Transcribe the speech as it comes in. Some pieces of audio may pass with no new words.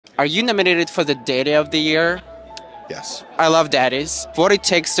Are you nominated for the Daddy of the Year? Yes. I love daddies. What it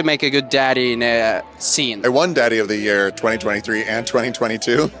takes to make a good daddy in a scene. I won Daddy of the Year 2023 and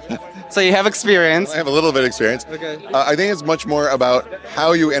 2022. So you have experience. I have a little bit of experience. Okay. I think it's much more about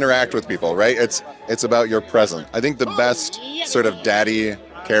how you interact with people, right? It's about your present. I think the best sort of daddy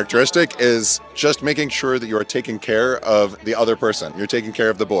characteristic is just making sure that you are taking care of the other person. You're taking care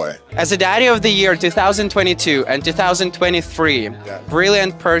of the boy. As a Daddy of the Year 2022 and 2023,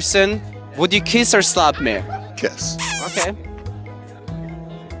 brilliant person, would you kiss or slap me? Kiss. Okay.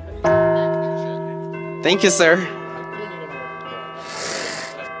 Thank you, sir.